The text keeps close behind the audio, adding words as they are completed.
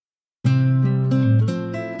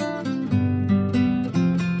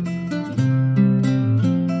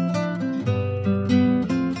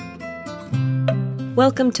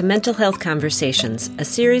Welcome to Mental Health Conversations, a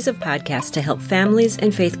series of podcasts to help families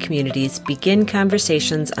and faith communities begin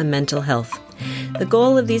conversations on mental health. The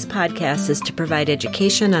goal of these podcasts is to provide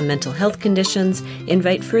education on mental health conditions,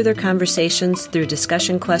 invite further conversations through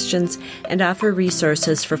discussion questions, and offer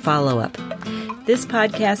resources for follow-up. This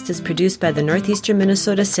podcast is produced by the Northeastern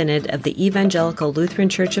Minnesota Synod of the Evangelical Lutheran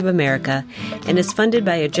Church of America and is funded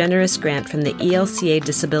by a generous grant from the ELCA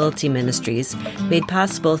Disability Ministries, made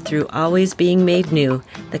possible through Always Being Made New,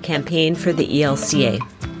 the campaign for the ELCA.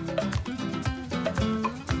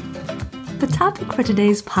 The topic for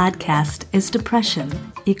today's podcast is depression,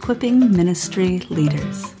 equipping ministry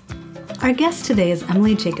leaders. Our guest today is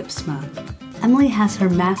Emily Jacobsma. Emily has her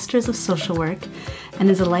Master's of Social Work and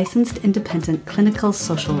is a licensed independent clinical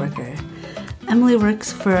social worker. Emily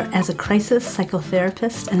works as a crisis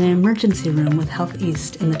psychotherapist in an emergency room with Health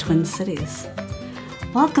East in the Twin Cities.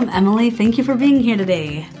 Welcome, Emily. Thank you for being here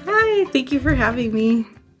today. Hi, thank you for having me.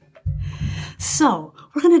 So,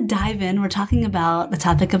 we're going to dive in. We're talking about the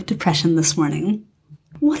topic of depression this morning.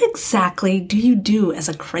 What exactly do you do as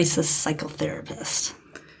a crisis psychotherapist?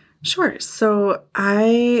 Sure. So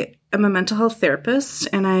I am a mental health therapist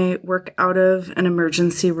and I work out of an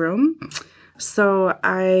emergency room. So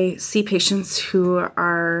I see patients who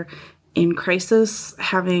are in crisis,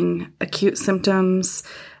 having acute symptoms.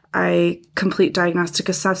 I complete diagnostic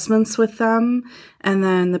assessments with them, and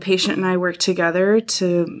then the patient and I work together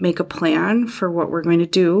to make a plan for what we're going to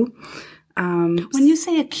do. When you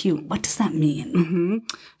say acute, what does that mean? Mm-hmm.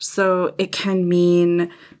 So it can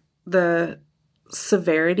mean the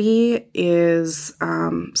severity is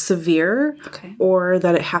severe, okay, or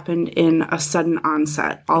that it happened in a sudden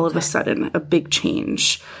onset, all of a sudden, a big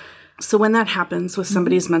change. So when that happens with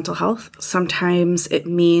somebody's mental health, sometimes it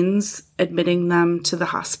means admitting them to the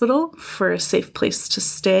hospital for a safe place to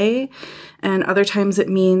stay. And other times it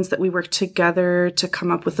means that we work together to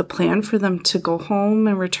come up with a plan for them to go home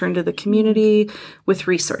and return to the community with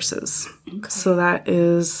resources. Okay. So that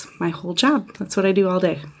is my whole job. That's what I do all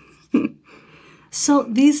day. So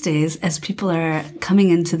these days, as people are coming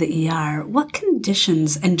into the ER, what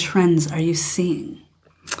conditions and trends are you seeing?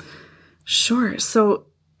 Sure. So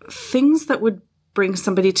things that would bring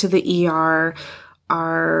somebody to the ER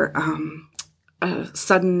are a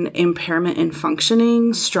sudden impairment in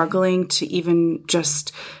functioning, struggling to even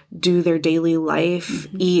just do their daily life,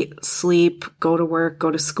 eat, sleep, go to work,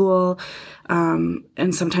 go to school.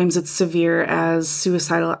 And sometimes it's severe as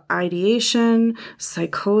suicidal ideation,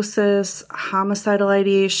 psychosis, homicidal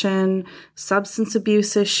ideation, substance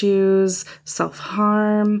abuse issues,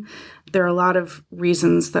 self-harm. There are a lot of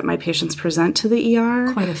reasons that my patients present to the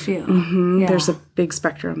ER. Quite a few. Yeah. There's a big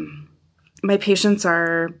spectrum. My patients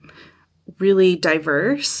are really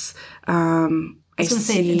diverse. I was going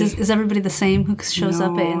to say, is everybody the same who shows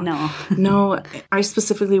up? No, I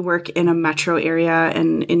specifically work in a metro area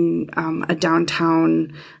and in a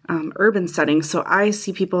downtown urban setting. So I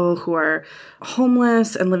see people who are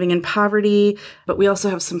homeless and living in poverty, but we also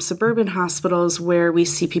have some suburban hospitals where we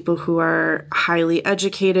see people who are highly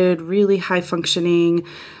educated, really high functioning,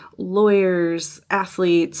 lawyers,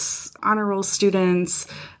 athletes, honor roll students.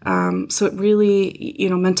 So it really,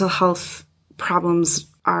 mental health problems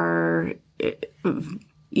are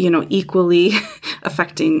equally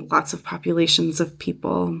affecting lots of populations of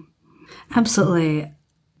people. Absolutely.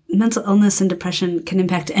 Mental illness and depression can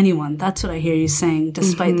impact anyone. That's what I hear you saying,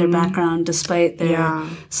 despite their background, despite their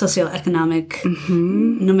socioeconomic,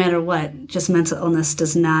 no matter what, just mental illness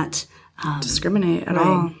does not discriminate at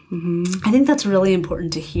all. I think that's really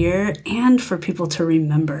important to hear and for people to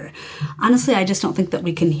remember. Honestly, I just don't think that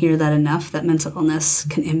we can hear that enough, that mental illness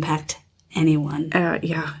can impact anyone.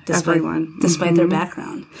 Everyone. Despite their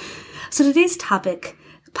background. So today's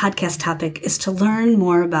podcast topic, is to learn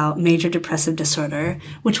more about major depressive disorder,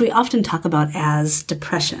 which we often talk about as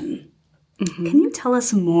depression. Can you tell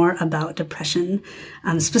us more about depression,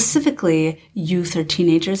 specifically youth or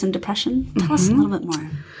teenagers in depression? Tell us a little bit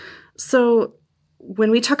more. So when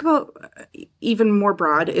we talk about even more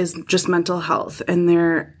broad is just mental health, and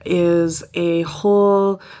there is a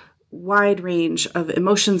whole wide range of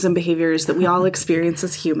emotions and behaviors that we all experience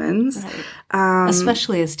as humans. Right.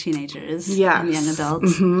 Especially as teenagers and young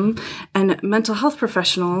adults. And mental health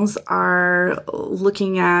professionals are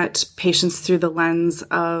looking at patients through the lens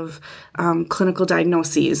of clinical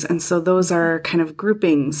diagnoses. And so those are kind of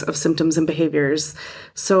groupings of symptoms and behaviors.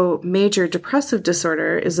 So major depressive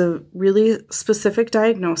disorder is a really specific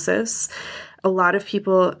diagnosis. A lot of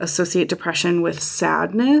people associate depression with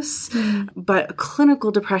sadness, but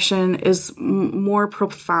clinical depression is more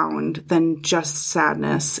profound than just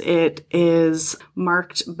sadness. It is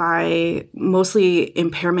marked by mostly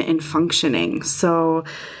impairment in functioning. So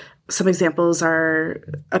some examples are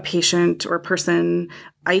a patient or person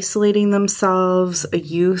isolating themselves, a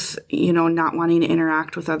youth, not wanting to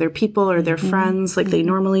interact with other people or their friends like they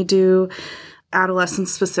normally do.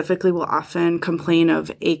 Adolescents specifically will often complain of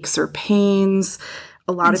aches or pains.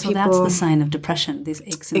 A lot of people. So that's the sign of depression, these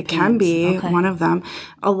aches and pains. It can be one of them.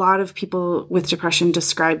 A lot of people with depression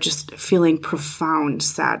describe just feeling profound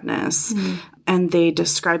sadness. And they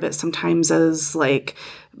describe it sometimes as like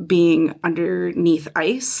being underneath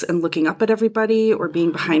ice and looking up at everybody, or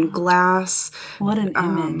being behind glass. What an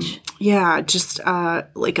image. Yeah, just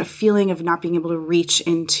like a feeling of not being able to reach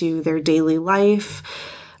into their daily life.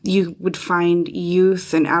 You would find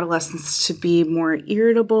youth and adolescents to be more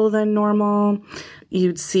irritable than normal.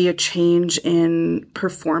 You'd see a change in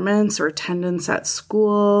performance or attendance at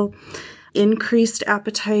school, increased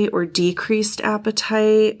appetite or decreased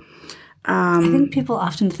appetite. I think people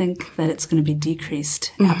often think that it's going to be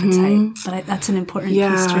decreased appetite, but that's an important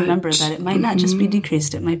piece to remember, that it might not just be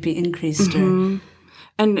decreased, it might be increased.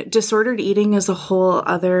 And disordered eating is a whole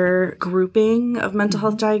other grouping of mental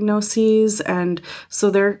health diagnoses. And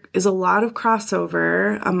so there is a lot of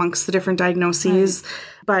crossover amongst the different diagnoses,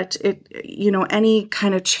 but any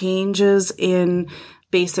kind of changes in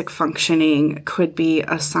basic functioning could be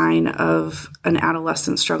a sign of an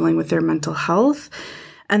adolescent struggling with their mental health.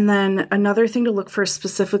 And then another thing to look for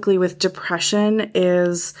specifically with depression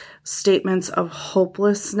is statements of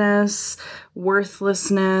hopelessness,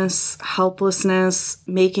 worthlessness, helplessness,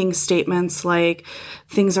 making statements like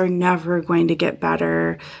things are never going to get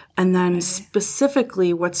better. And then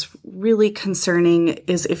specifically what's really concerning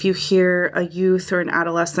is if you hear a youth or an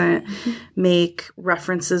adolescent make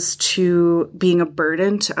references to being a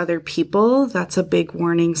burden to other people, that's a big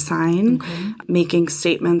warning sign. Making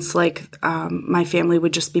statements like, my family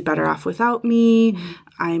would just be better off without me,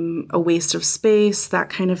 I'm a waste of space,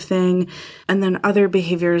 that kind of thing. And then other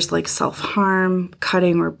behaviors like self-harm,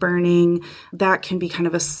 cutting or burning, that can be kind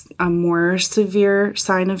of a more severe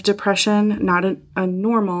sign of depression, not a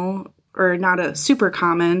normal or not a super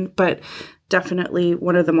common, but definitely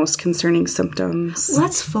one of the most concerning symptoms.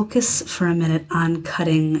 Let's focus for a minute on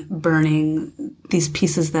cutting, burning, these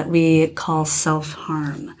pieces that we call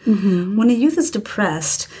self-harm. When a youth is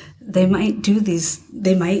depressed, they might do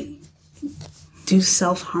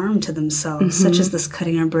self-harm to themselves, such as this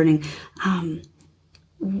cutting or burning.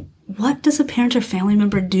 What does a parent or family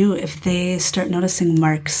member do if they start noticing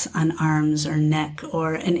marks on arms or neck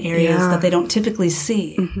or in areas that they don't typically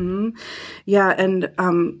see? Yeah, and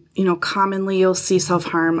commonly you'll see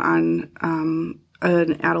self-harm on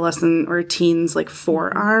an adolescent or teen's like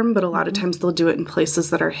forearm, but a lot of times they'll do it in places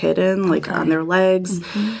that are hidden, like on their legs.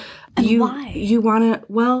 And why? You want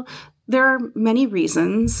to, there are many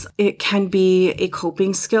reasons. It can be a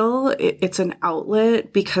coping skill. It's an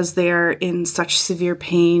outlet because they are in such severe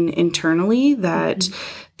pain internally that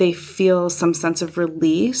they feel some sense of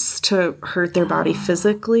release to hurt their body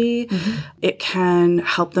physically. It can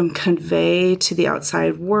help them convey to the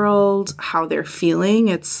outside world how they're feeling.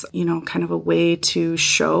 It's, kind of a way to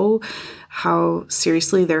show how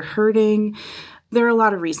seriously they're hurting. There are a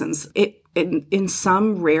lot of reasons. In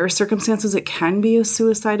some rare circumstances, it can be a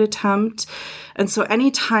suicide attempt. And so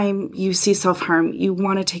anytime you see self-harm, you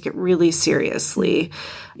want to take it really seriously.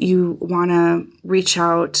 You want to reach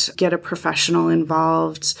out, get a professional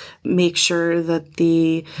involved, make sure that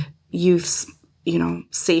the youth's,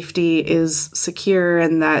 safety is secure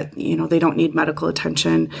and that, they don't need medical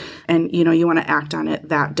attention. And, you want to act on it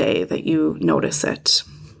that day that you notice it.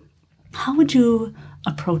 How would you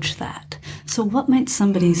approach that? So what might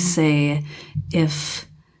somebody say if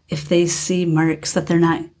they see marks that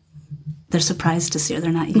they're surprised to see or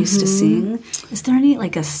they're not used to seeing? Is there any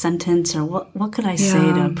like a sentence or what could I say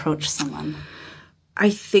to approach someone? I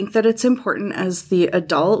think that it's important as the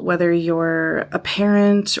adult, whether you're a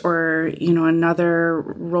parent or, another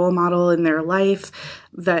role model in their life,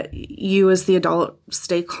 that you as the adult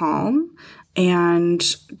stay calm and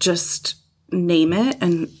just name it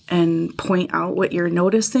and point out what you're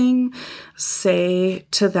noticing. Say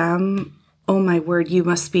to them, oh my word, you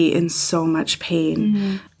must be in so much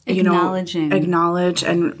pain. Acknowledge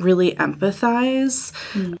and really empathize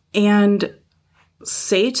and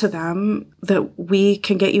say to them that we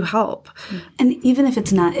can get you help. And even if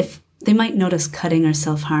it's not, if they might notice cutting or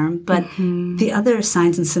self-harm, but the other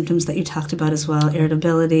signs and symptoms that you talked about as well,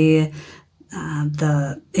 irritability,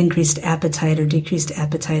 the increased appetite or decreased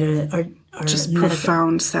appetite, or or just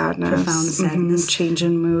profound sadness, change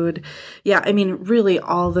in mood. Yeah, I mean, really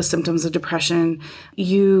all the symptoms of depression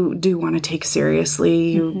you do want to take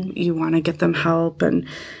seriously. You want to get them help. And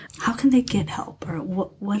how can they get help, or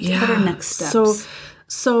what are next steps?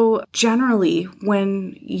 So generally,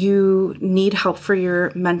 when you need help for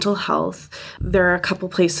your mental health, there are a couple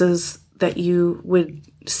places that you would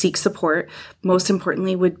seek support. Most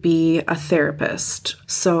importantly would be a therapist.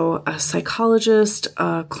 So a psychologist,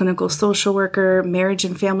 a clinical social worker, marriage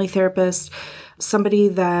and family therapist, somebody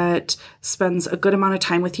that spends a good amount of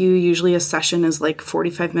time with you. Usually a session is like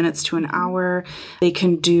 45 minutes to an hour. They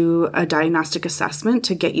can do a diagnostic assessment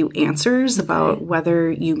to get you answers about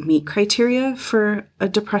whether you meet criteria for a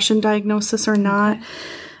depression diagnosis or not.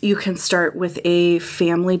 You can start with a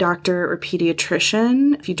family doctor or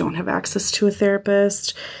pediatrician if you don't have access to a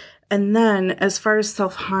therapist. And then as far as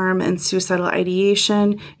self-harm and suicidal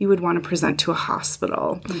ideation, you would want to present to a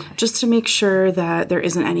hospital just to make sure that there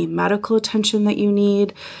isn't any medical attention that you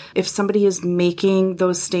need. If somebody is making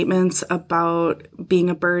those statements about being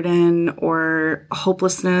a burden or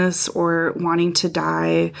hopelessness or wanting to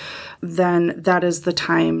die, then that is the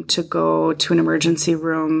time to go to an emergency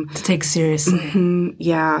room. To take seriously.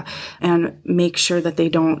 Yeah. And make sure that they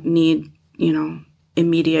don't need,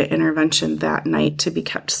 immediate intervention that night to be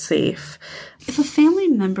kept safe. If a family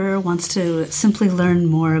member wants to simply learn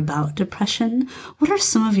more about depression, what are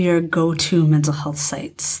some of your go-to mental health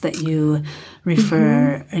sites that you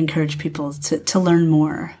refer, encourage people to learn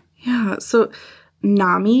more? Yeah, so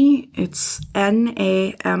NAMI, it's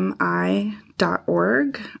NAMI.org,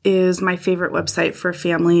 is my favorite website for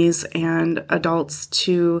families and adults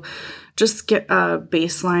to just get a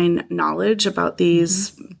baseline knowledge about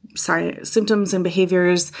these symptoms and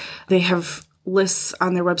behaviors. They have lists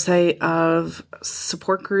on their website of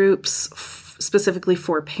support groups specifically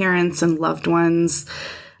for parents and loved ones.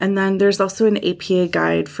 And then there's also an APA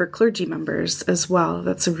guide for clergy members as well.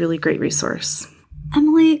 That's a really great resource.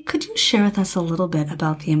 Emily, could you share with us a little bit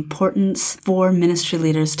about the importance for ministry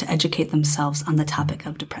leaders to educate themselves on the topic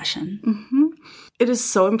of depression? It is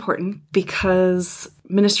so important because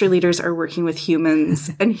ministry leaders are working with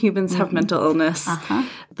humans and humans have mental illness.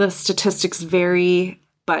 The statistics vary,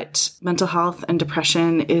 but mental health and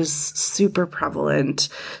depression is super prevalent.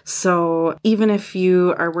 So even if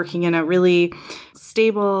you are working in a really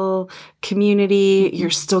stable community, you're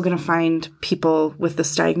still going to find people with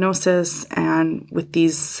this diagnosis and with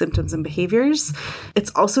these symptoms and behaviors.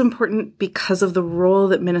 It's also important because of the role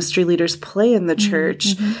that ministry leaders play in the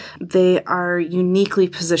church. They are uniquely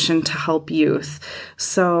positioned to help youth.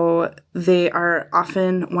 So they are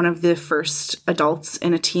often one of the first adults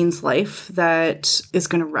in a teen's life that is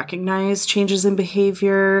going to recognize changes in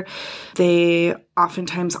behavior. They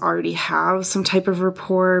oftentimes already have some type of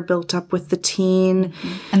rapport built up with the teen.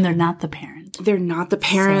 And they're not the parent. They're not the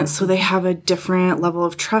parent, so they have a different level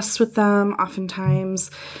of trust with them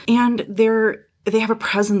oftentimes. And they have a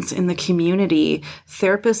presence in the community.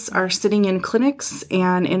 Therapists are sitting in clinics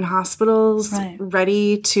and in hospitals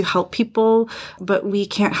ready to help people, but we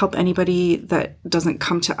can't help anybody that doesn't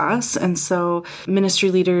come to us. And so ministry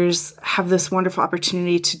leaders have this wonderful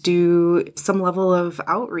opportunity to do some level of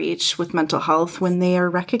outreach with mental health when they are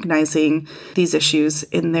recognizing these issues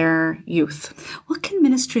in their youth. What can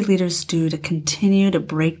ministry leaders do to continue to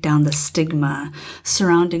break down the stigma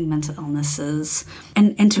surrounding mental illnesses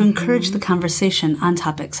and to encourage the conversation on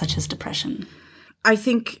topics such as depression? I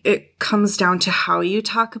think it comes down to how you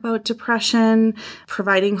talk about depression.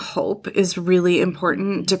 Providing hope is really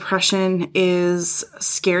important. Depression is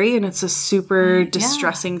scary and it's a super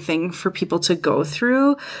distressing thing for people to go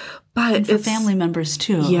through. But and for family members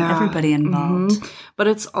too, everybody involved. But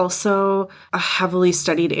it's also a heavily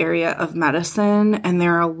studied area of medicine, and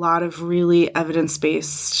there are a lot of really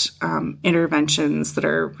evidence-based interventions that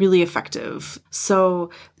are really effective.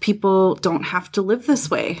 So people don't have to live this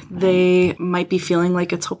way. They might be feeling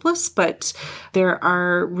like it's hopeless, but there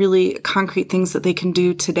are really concrete things that they can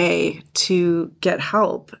do today to get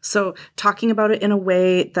help. So talking about it in a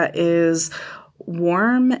way that is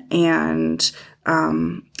warm and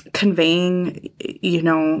conveying,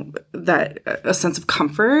 that a sense of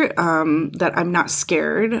comfort, that I'm not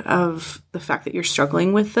scared of the fact that you're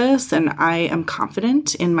struggling with this. And I am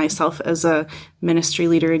confident in myself as a ministry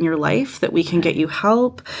leader in your life that we can get you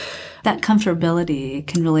help. That comfortability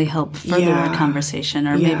can really help further a conversation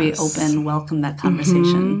or maybe welcome that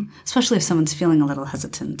conversation, especially if someone's feeling a little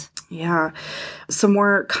hesitant. Yeah. Some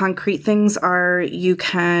more concrete things are you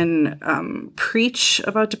can preach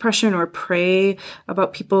about depression or pray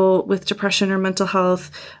about people with depression or mental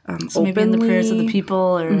health So maybe in the prayers of the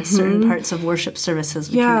people or certain parts of worship services,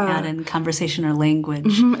 we can add in conversation or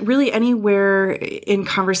language. Really anywhere in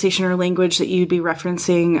conversation or language that you'd be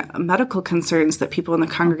referencing medical concerns that people in the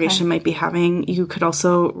congregation might be having. You could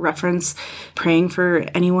also reference praying for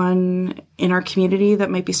anyone in our community that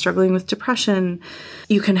might be struggling with depression.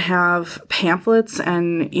 You can have pamphlets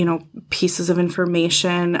and, pieces of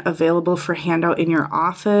information available for handout in your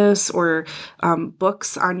office or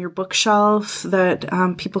books on your bookshelf that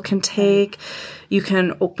people can take. You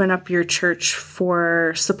can open up your church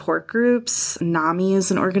for support groups. NAMI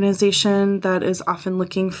is an organization that is often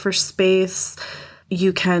looking for space.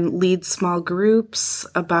 You can lead small groups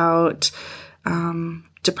about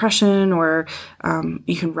depression, or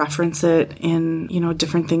you can reference it in,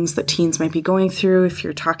 different things that teens might be going through if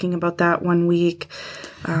you're talking about that one week.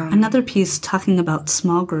 Another piece talking about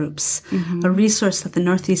small groups, a resource that the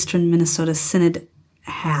Northeastern Minnesota Synod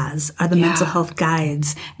has are the mental health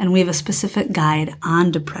guides, and we have a specific guide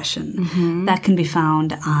on depression that can be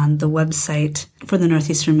found on the website for the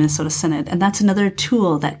Northeastern Minnesota Synod, and that's another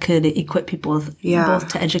tool that could equip people with both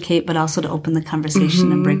to educate but also to open the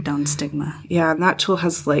conversation and break down stigma. Yeah, and that tool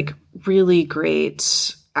has really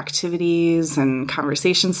great activities and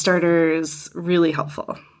conversation starters, really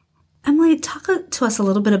helpful. Emily, talk to us a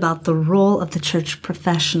little bit about the role of the church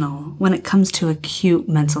professional when it comes to acute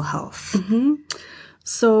mental health.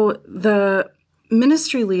 So the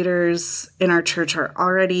ministry leaders in our church are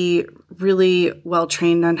already really well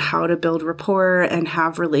trained on how to build rapport and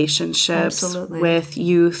have relationships with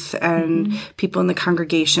youth and people in the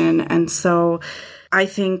congregation. And so I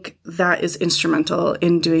think that is instrumental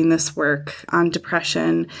in doing this work on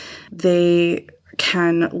depression. They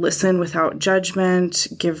can listen without judgment,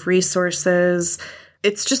 give resources.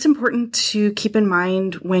 It's just important to keep in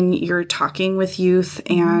mind when you're talking with youth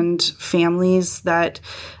and families that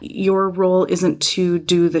your role isn't to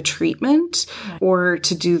do the treatment or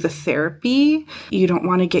to do the therapy. You don't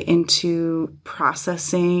want to get into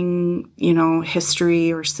processing,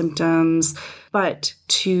 history or symptoms, but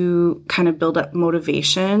to kind of build up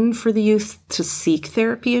motivation for the youth to seek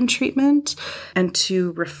therapy and treatment and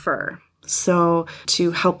to refer. So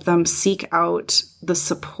to help them seek out the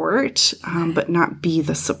support, but not be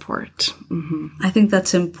the support. I think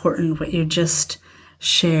that's important. What you just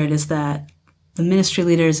shared is that the ministry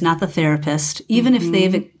leader is not the therapist, even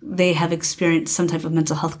if they have experienced some type of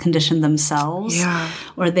mental health condition themselves,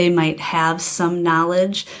 or they might have some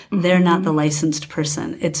knowledge. They're not the licensed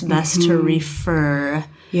person. It's best to refer.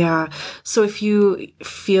 Yeah. So if you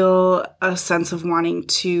feel a sense of wanting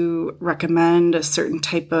to recommend a certain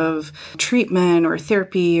type of treatment or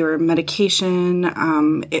therapy or medication,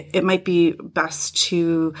 it might be best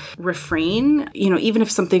to refrain. Even if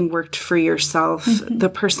something worked for yourself, the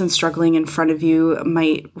person struggling in front of you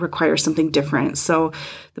might require something different. So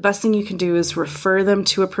the best thing you can do is refer them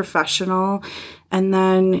to a professional, and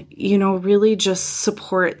then, really just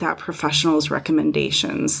support that professional's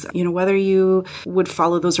recommendations. Whether you would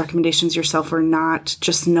follow those recommendations yourself or not,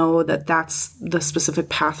 just know that that's the specific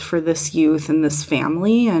path for this youth and this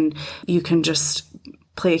family, and you can just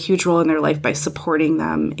play a huge role in their life by supporting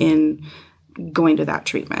them in going to that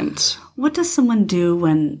treatment. What does someone do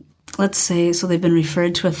when, let's say, so they've been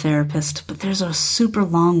referred to a therapist, but there's a super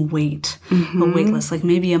long wait, a wait list, like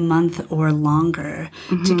maybe a month or longer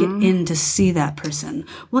to get in to see that person?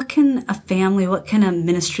 What can a family, what can a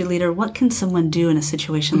ministry leader, what can someone do in a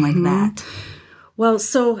situation like that? Well,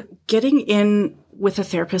 so getting in with a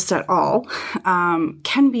therapist at all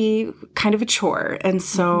can be kind of a chore. And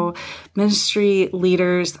so ministry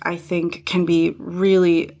leaders, I think, can be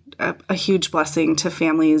really a huge blessing to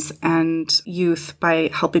families and youth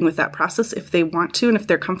by helping with that process if they want to and if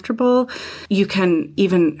they're comfortable. You can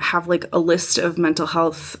even have a list of mental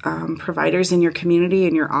health providers in your community,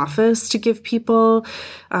 in your office, to give people.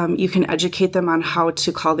 You can educate them on how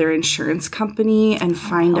to call their insurance company and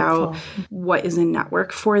find out what is in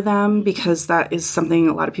network for them, because that is something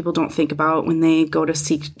a lot of people don't think about when they go to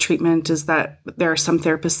seek treatment, is that there are some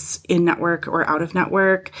therapists in network or out of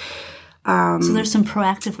network. So there's some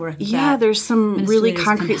proactive work. There's some really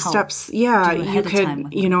concrete steps. You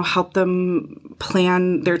could, help them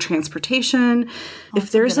plan their transportation.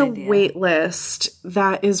 If there's a wait list,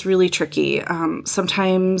 that is really tricky.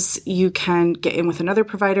 Sometimes you can get in with another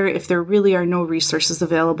provider if there really are no resources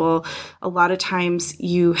available. A lot of times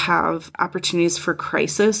you have opportunities for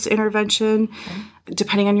crisis intervention.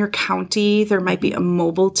 Depending on your county, there might be a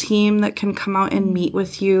mobile team that can come out and meet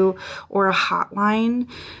with you, or a hotline.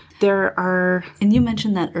 there are... And you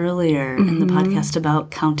mentioned that earlier in the podcast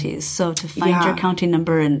about counties. So to find your county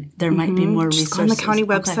number, and there might be more resources. Just go on the county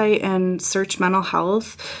website and search mental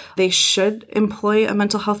health. They should employ a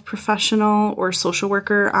mental health professional or social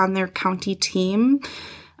worker on their county team.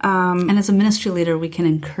 And as a ministry leader, we can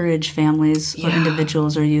encourage families or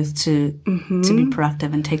individuals or youth to be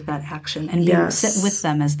proactive and take that action and sit with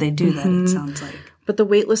them as they do that, it sounds like. But the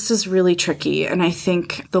wait list is really tricky. And I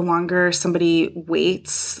think the longer somebody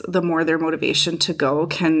waits, the more their motivation to go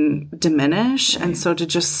can diminish. Right. And so to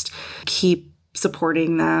just keep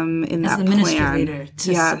supporting them in that plan. As the ministry leader,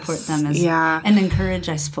 to support them and encourage,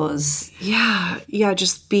 I suppose. Yeah,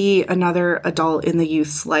 just be another adult in the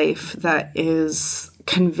youth's life that is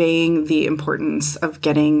conveying the importance of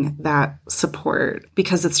getting that support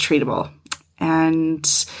because it's treatable. And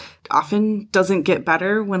often doesn't get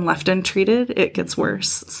better when left untreated. It gets worse.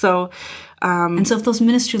 So, and so if those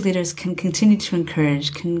ministry leaders can continue to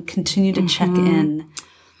encourage, can continue to check in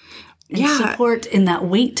and support in that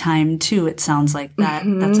wait time too, it sounds like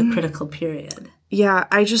that's a critical period. Yeah,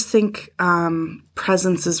 I just think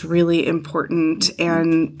presence is really important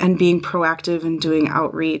and being proactive and doing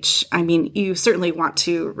outreach. I mean, you certainly want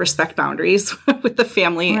to respect boundaries with the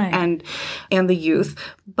family and the youth,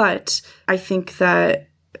 but I think that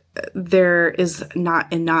there is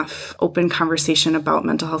not enough open conversation about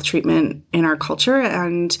mental health treatment in our culture,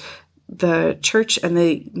 and the church and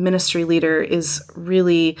the ministry leader is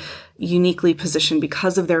really uniquely positioned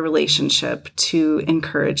because of their relationship to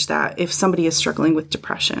encourage that if somebody is struggling with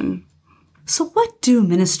depression. So what do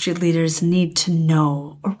ministry leaders need to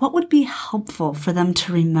know, or what would be helpful for them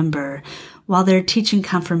to remember while they're teaching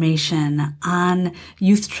confirmation on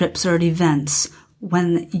youth trips or at events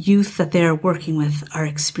when youth that they're working with are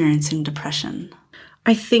experiencing depression?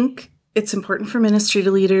 I think it's important for ministry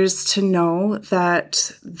leaders to know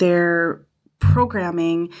that their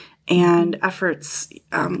programming and efforts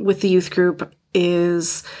with the youth group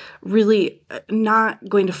is really not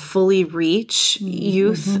going to fully reach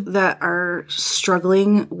youth that are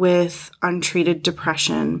struggling with untreated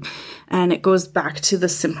depression. And it goes back to the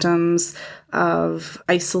symptoms of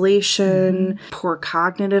isolation, poor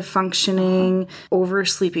cognitive functioning,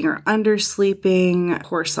 oversleeping or undersleeping,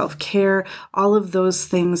 poor self-care. All of those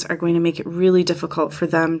things are going to make it really difficult for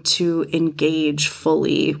them to engage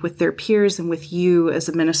fully with their peers and with you as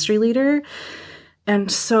a ministry leader.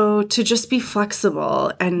 And so to just be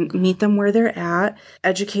flexible and meet them where they're at,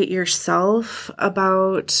 educate yourself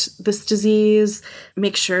about this disease,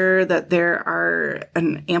 make sure that there are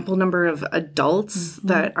an ample number of adults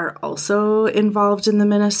that are also involved in the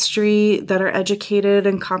ministry that are educated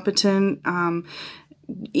and competent,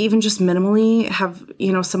 even just minimally have,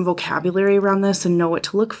 some vocabulary around this and know what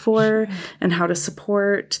to look for and how to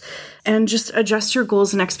support, and just adjust your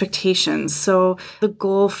goals and expectations. So the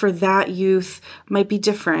goal for that youth might be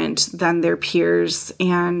different than their peers.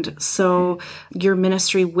 And so your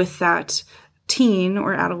ministry with that teen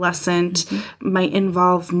or adolescent might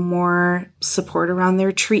involve more support around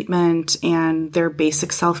their treatment and their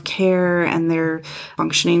basic self-care and their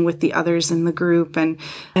functioning with the others in the group. And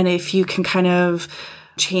if you can kind of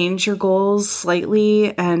change your goals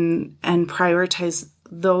slightly and prioritize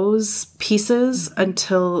those pieces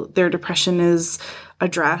until their depression is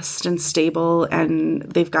addressed and stable and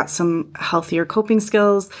they've got some healthier coping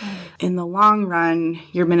skills, in the long run,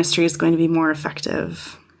 your ministry is going to be more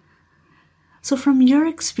effective. So from your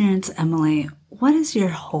experience, Emily, what is your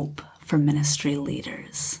hope for ministry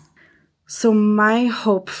leaders? So my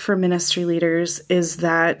hope for ministry leaders is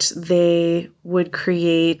that they would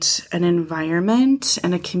create an environment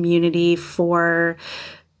and a community for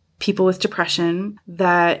people with depression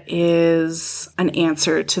that is an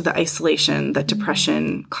answer to the isolation that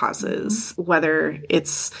depression causes, whether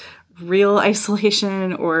it's real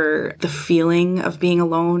isolation or the feeling of being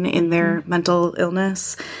alone in their mental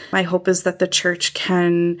illness. My hope is that the church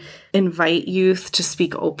can invite youth to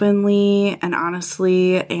speak openly and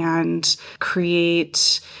honestly and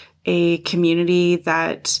create a community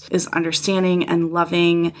that is understanding and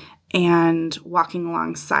loving and walking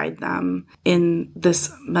alongside them in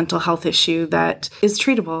this mental health issue that is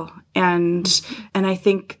treatable. And I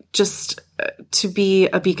think just to be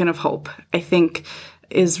a beacon of hope, I think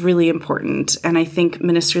is really important. And I think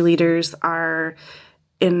ministry leaders are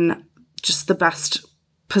in just the best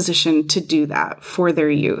position to do that for their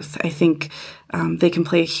youth. I think they can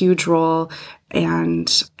play a huge role, and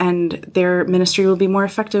their ministry will be more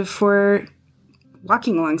effective for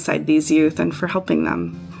walking alongside these youth and for helping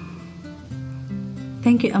them.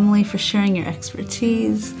 Thank you, Emily, for sharing your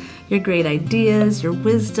expertise, your great ideas, your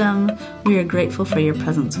wisdom. We are grateful for your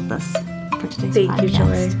presence with us for today's podcast. Thank you,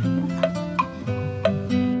 Joy.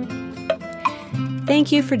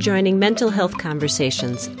 Thank you for joining Mental Health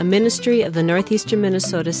Conversations, a ministry of the Northeastern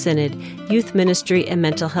Minnesota Synod Youth Ministry and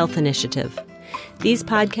Mental Health Initiative. These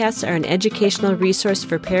podcasts are an educational resource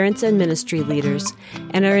for parents and ministry leaders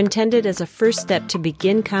and are intended as a first step to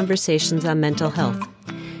begin conversations on mental health.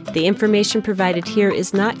 The information provided here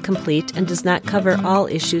is not complete and does not cover all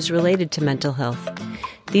issues related to mental health.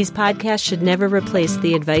 These podcasts should never replace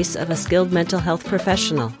the advice of a skilled mental health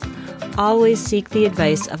professional. Always seek the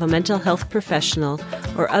advice of a mental health professional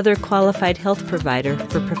or other qualified health provider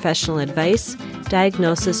for professional advice,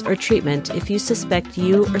 diagnosis, or treatment if you suspect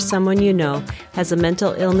you or someone you know has a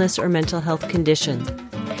mental illness or mental health condition.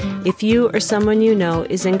 If you or someone you know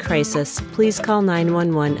is in crisis, please call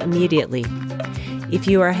 911 immediately. If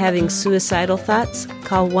you are having suicidal thoughts,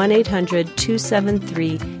 call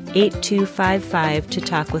 1-800-273-8255 to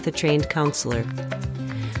talk with a trained counselor.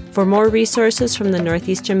 For more resources from the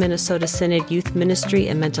Northeastern Minnesota Synod Youth Ministry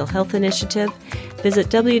and Mental Health Initiative, visit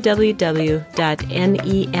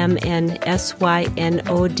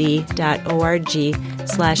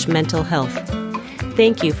www.nemnsynod.org/mental health.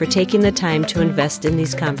 Thank you for taking the time to invest in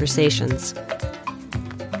these conversations.